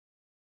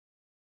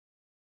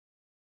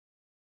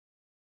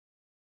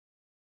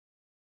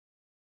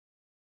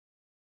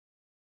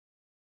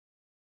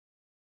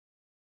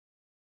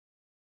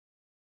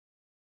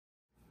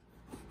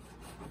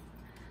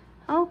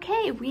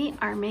Okay, we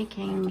are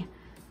making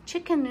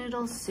chicken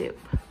noodle soup.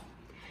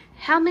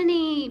 How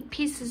many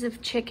pieces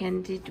of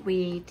chicken did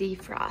we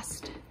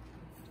defrost?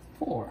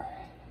 4.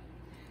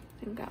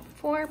 We've got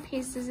 4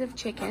 pieces of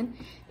chicken,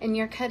 and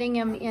you're cutting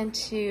them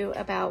into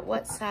about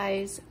what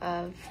size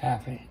of?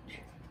 1/2 inch.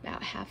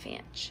 About 1/2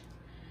 inch.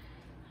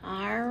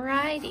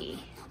 Alrighty.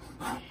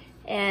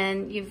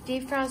 And you've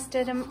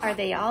defrosted them. Are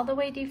they all the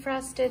way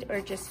defrosted or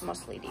just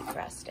mostly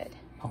defrosted?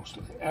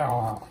 Mostly,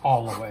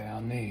 all the way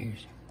on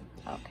these.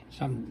 Okay.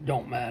 Some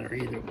don't matter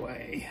either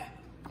way.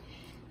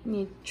 And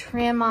you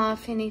trim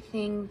off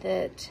anything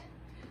that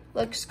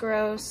looks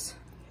gross,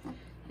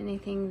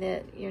 anything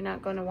that you're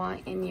not going to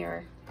want in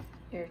your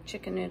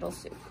chicken noodle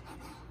soup.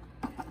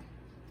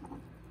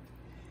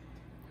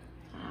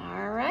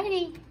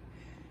 Alrighty.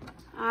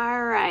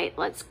 Alright,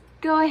 let's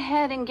go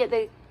ahead and get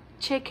the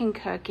chicken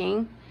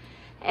cooking.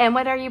 And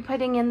what are you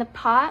putting in the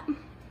pot?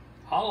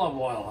 Olive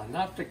oil,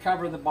 enough to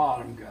cover the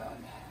bottom good.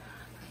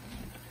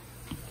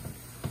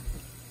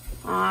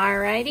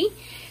 Alrighty,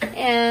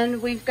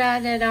 and we've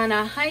got it on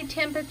a high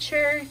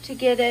temperature to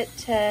get it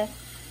to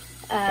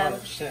Let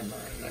it simmer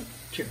in the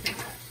chicken.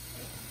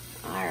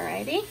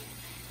 Alrighty,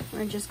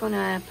 we're just going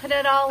to put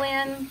it all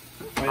in.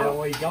 Well,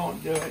 we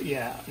don't do it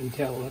yet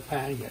until the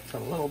pan gets a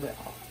little bit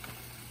hot.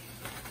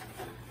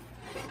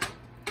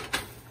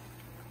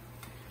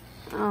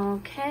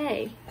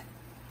 Okay.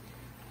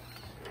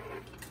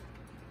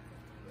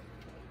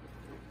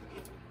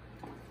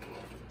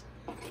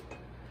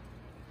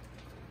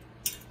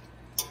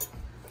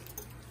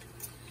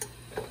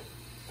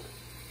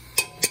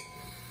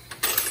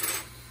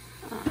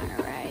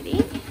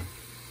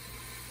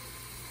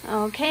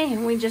 Okay,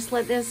 and we just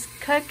let this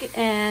cook,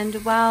 and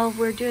while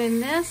we're doing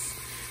this,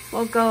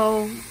 we'll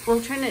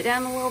turn it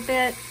down a little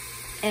bit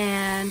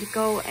and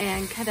go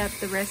and cut up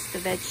the rest of the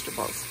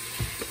vegetables.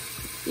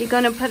 You're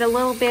going to put a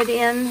little bit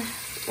in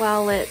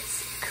while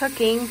it's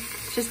cooking,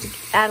 just to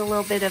add a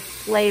little bit of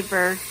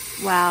flavor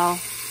while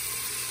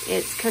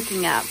it's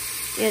cooking up.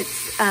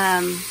 It's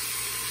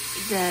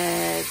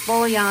the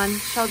bouillon,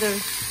 show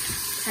the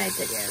type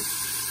it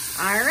is.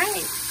 All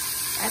right,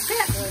 that's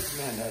it. Wait a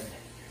minute.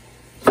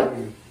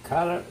 You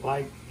cut it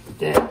like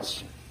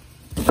this.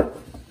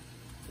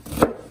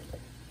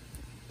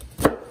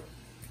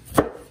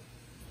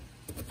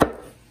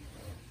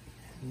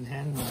 And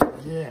then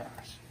like this.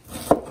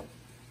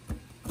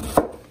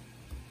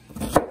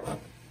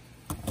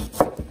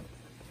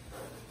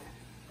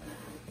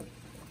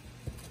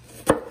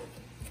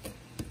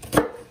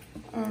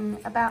 And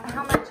about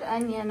how much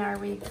onion are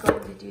we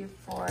going to do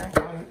for?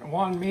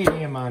 One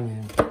medium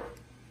onion.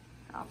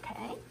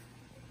 Okay.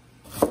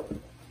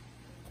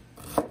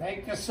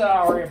 Make the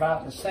celery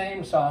about the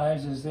same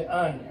size as the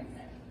onion.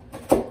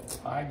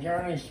 I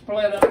generally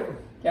split them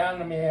down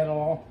the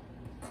middle,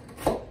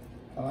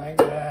 like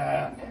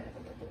that.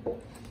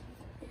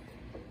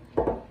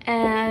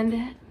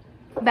 And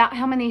about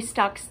how many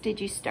stalks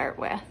did you start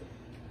with?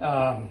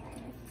 4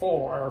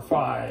 or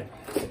 5.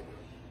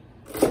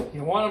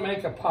 You want to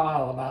make a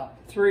pile, about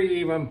 3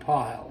 even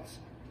piles.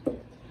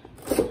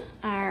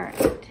 All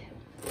right.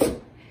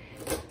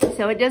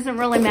 So it doesn't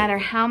really matter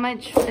how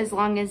much, as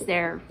long as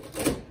they're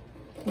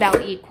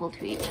about equal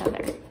to each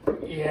other.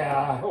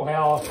 Yeah,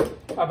 well,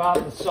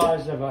 about the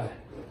size of a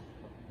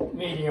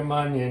medium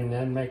onion,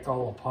 then make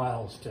all the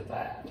piles to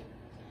that.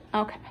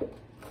 Okay.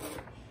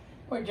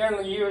 We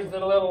generally use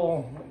the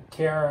little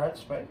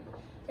carrots, but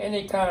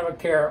any kind of a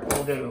carrot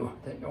will do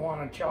that you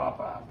want to chop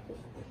up.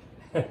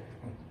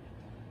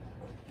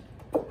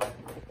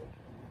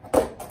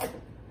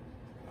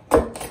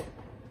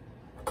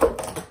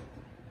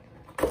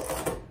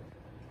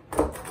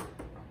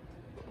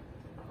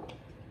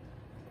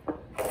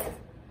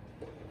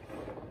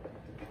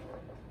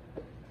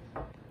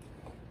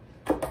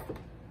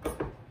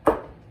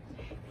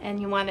 And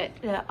you want it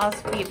to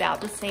also be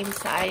about the same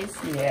size?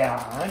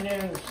 Yeah,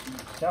 onions,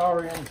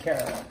 celery, and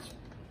carrots.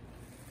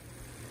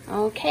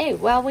 Okay,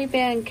 while we've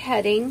been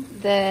cutting,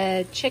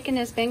 the chicken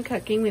has been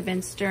cooking. We've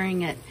been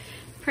stirring it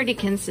pretty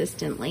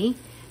consistently.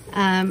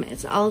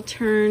 It's all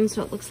turned,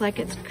 so it looks like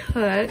it's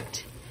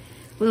cooked.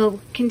 We'll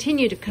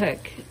continue to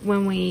cook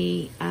when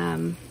we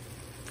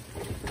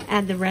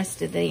add the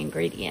rest of the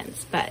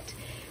ingredients.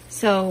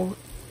 So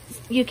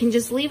you can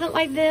just leave it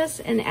like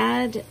this and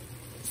add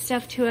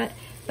stuff to it.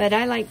 But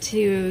I like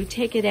to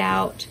take it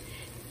out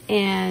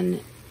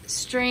and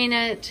strain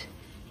it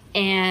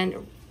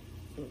and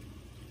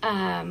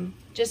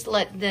just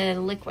let the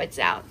liquids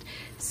out.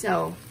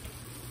 So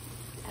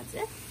that's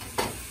it.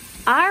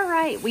 All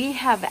right, we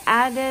have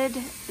added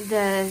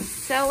the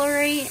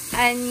celery,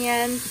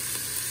 onion,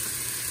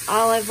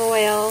 olive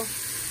oil,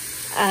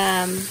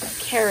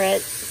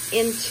 carrots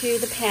into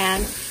the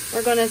pan.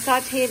 We're going to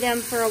saute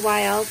them for a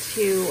while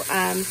to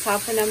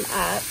soften them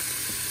up.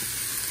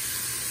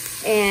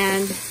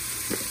 And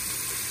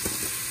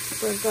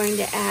we're going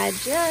to add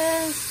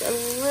just a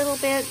little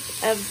bit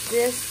of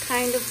this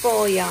kind of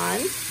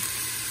bouillon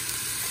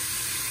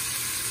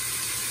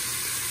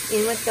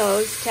in with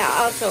those to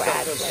also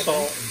add flavor. Salt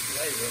and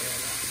flavor in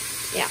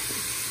it. Yeah.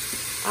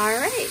 All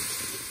right.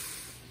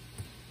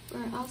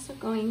 We're also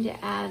going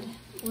to add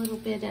a little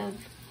bit of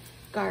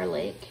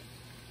garlic.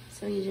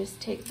 So you just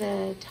take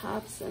the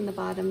tops and the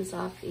bottoms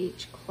off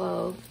each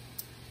clove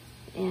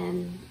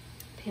and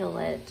peel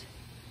it,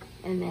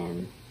 and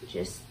then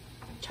just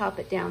chop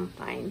it down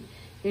fine.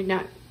 You're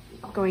not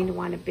going to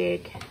want a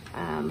big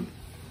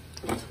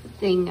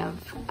thing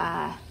of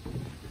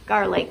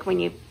garlic when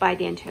you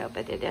bite into it,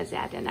 but it does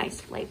add a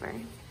nice flavor.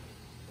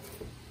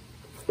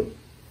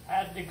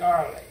 Add the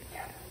garlic.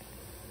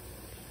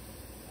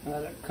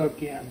 Let it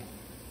cook in.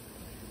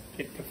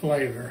 Get the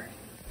flavor.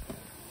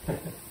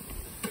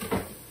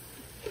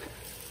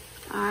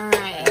 All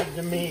right. Add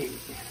the meat.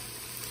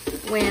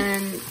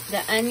 When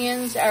the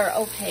onions are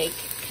opaque,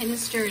 kind of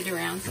stir it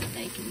around so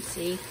they can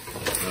see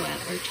what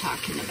we're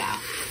talking about.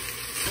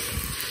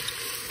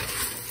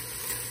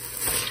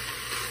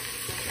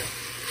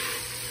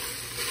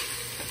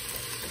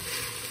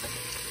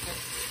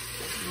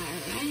 All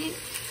right.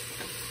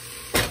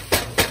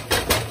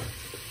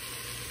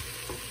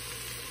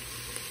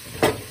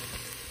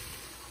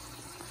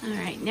 All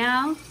right,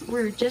 now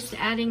we're just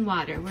adding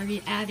water.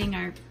 We're adding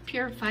our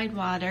purified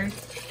water.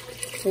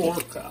 4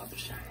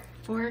 cups.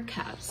 4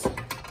 cups.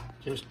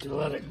 Just to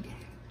let it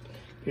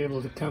be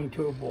able to come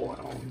to a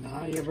boil.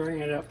 Now you bring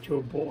it up to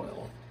a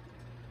boil.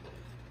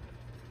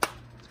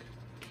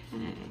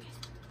 Okay.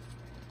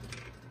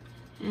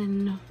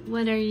 And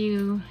what are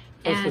you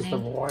adding? This is the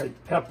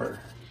white pepper.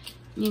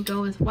 You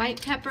go with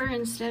white pepper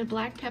instead of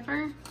black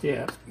pepper?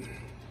 Yeah.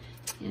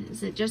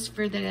 Is it just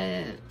for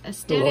the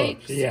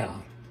aesthetics? Yeah.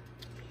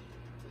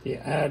 You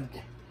add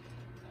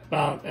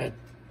about a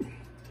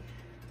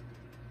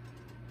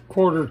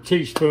 1/4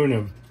 teaspoon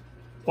of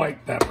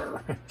white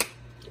pepper.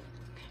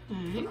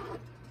 Okay.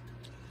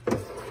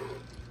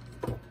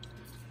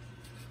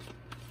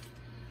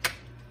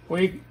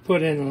 We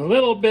put in a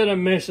little bit of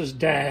Mrs.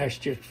 Dash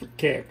just for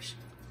kicks.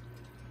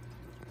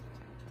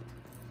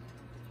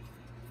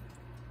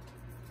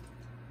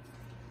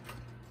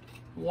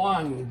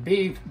 One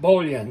beef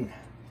bouillon.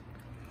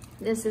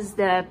 This is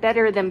the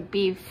better than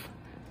beef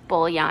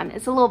bouillon.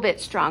 It's a little bit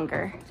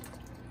stronger.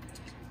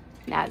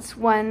 That's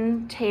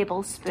 1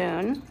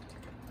 tablespoon.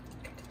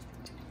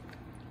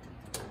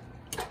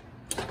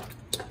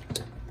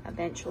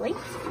 Eventually.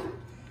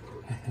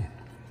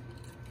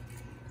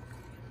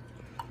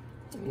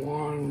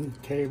 1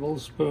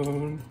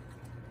 tablespoon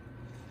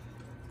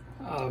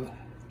of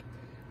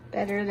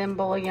better than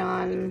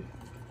bouillon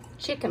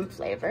chicken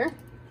flavor.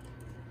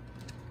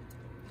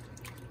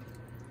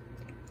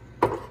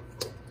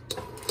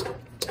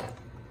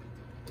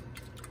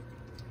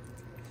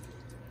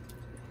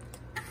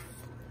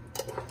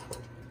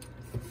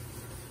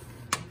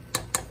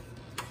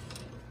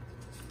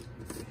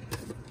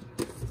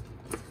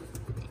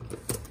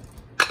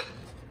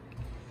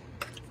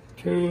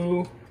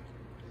 Two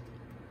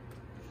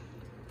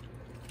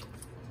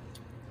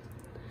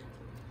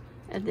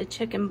of the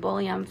chicken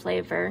bouillon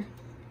flavor.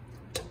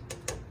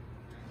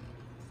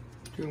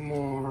 2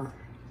 more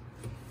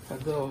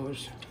of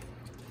those.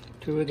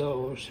 2 of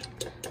those.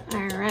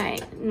 All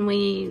right, and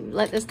we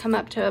let this come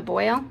up to a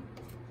boil?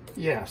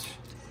 Yes.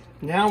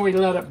 Now we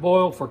let it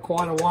boil for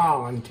quite a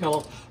while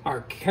until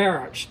our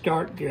carrots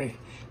start to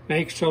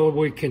make so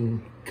we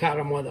can cut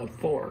them with a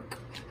fork.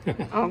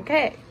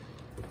 Okay.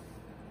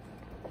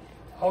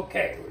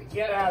 Okay, we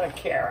get out a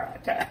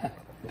carrot.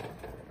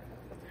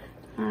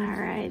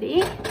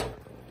 Alrighty.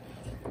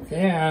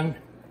 Then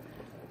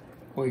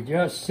we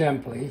just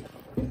simply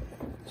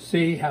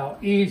see how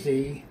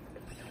easy,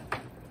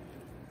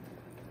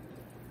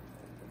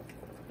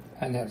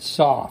 and it's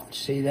soft.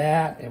 See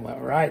that? It went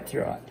right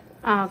through it.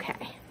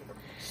 Okay.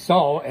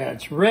 So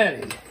it's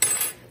ready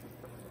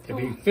to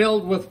be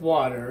filled with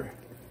water.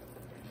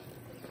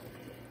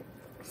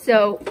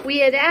 So we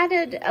had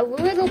added a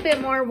little bit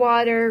more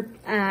water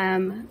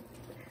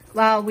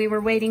while we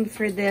were waiting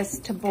for this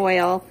to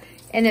boil.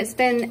 And it's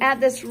been at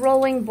this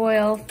rolling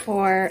boil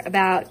for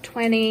about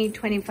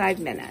 20-25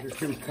 minutes.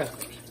 2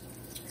 cups.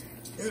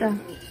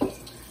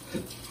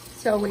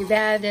 So we've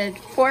added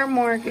 4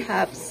 more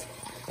cups.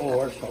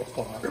 4 so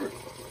far.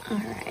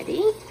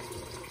 Alrighty.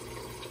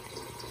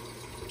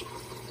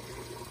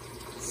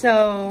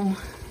 So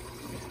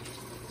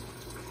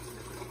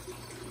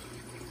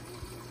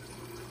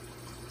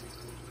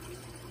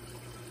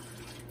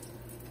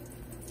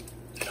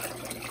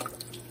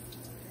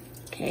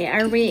okay,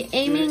 are we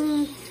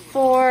aiming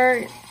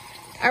for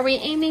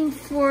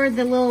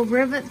the little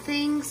rivet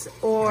things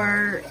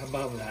or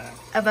Above that.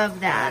 above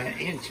that? An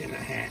 1.5 inches.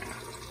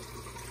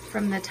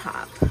 From the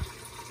top.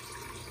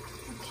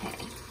 Okay.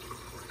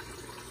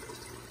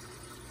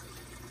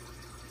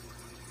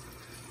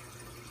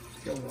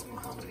 Still don't know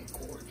how many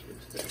quarts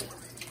is there.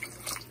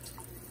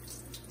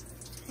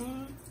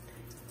 Okay.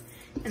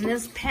 And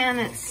this pan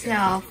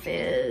itself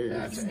is...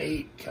 That's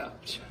 8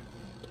 cups.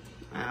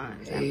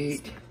 8,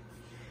 8,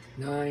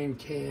 9,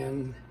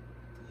 10.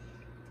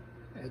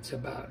 It's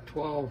about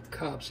 12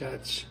 cups.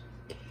 That's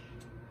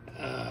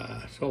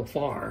so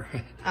far.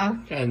 Oh.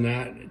 And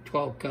that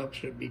 12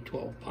 cups would be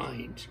 12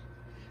 pints.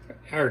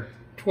 Or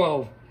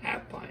 12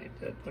 half pints.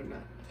 That's what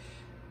not.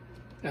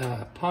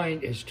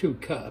 pint is 2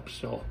 cups,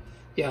 so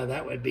yeah,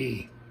 that would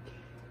be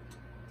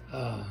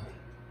We've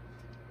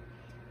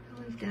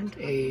done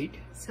 8.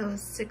 So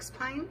 6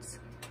 pints?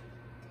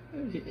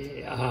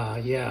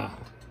 Yeah.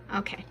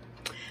 Okay.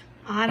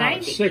 All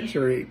right. 6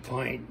 or 8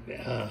 pint.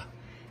 Not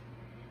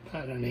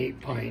an 8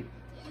 pint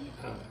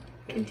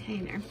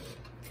container.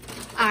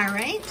 All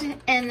right.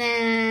 And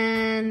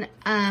then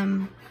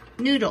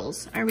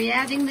noodles. Are we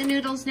adding the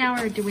noodles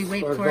now, or do we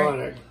wait We're for going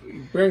to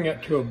bring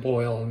it to a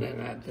boil and then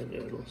add the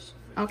noodles.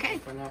 Okay.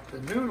 Open up the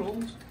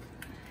noodles.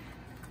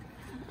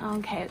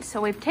 Okay,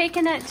 so we've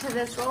taken it to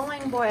this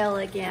rolling boil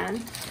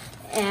again,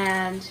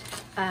 and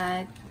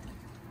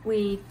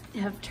we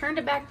have turned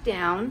it back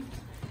down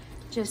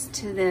just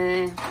to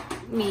the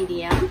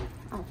medium.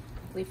 Oh,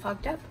 we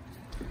fogged up.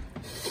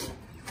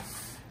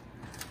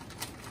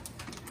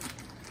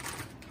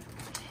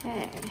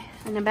 Okay,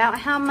 and about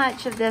how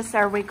much of this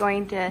are we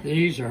going to...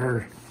 These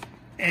are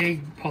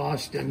egg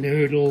pasta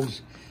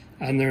noodles,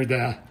 and they're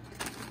the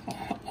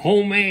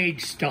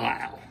homemade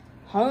style.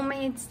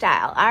 Homemade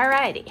style,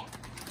 alrighty.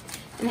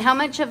 And how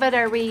much of it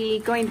are we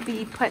going to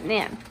be putting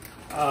in?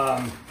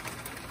 About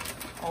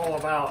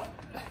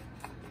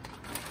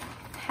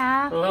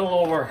Half? a little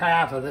over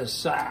half of this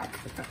sack.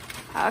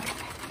 Okay.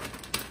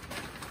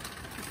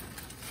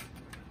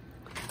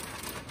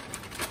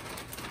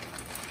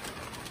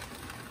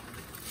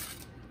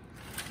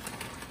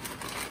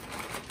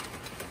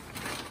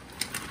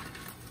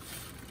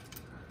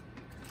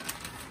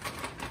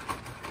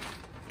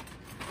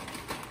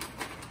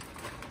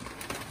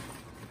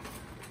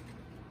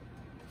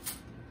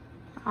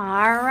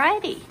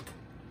 Alrighty.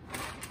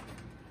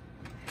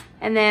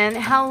 And then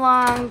how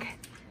long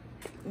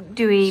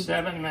do we...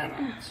 7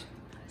 minutes.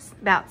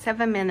 About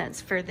 7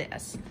 minutes for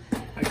this.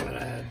 I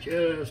gotta add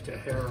just a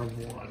hair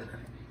of water.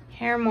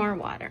 Hair more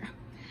water.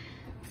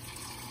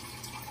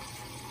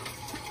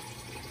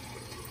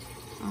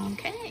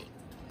 Okay.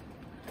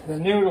 The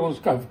noodles,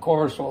 of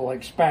course, will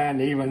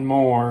expand even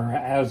more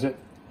as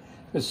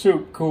the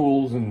soup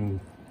cools and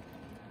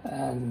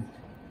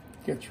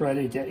gets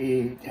ready to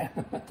eat.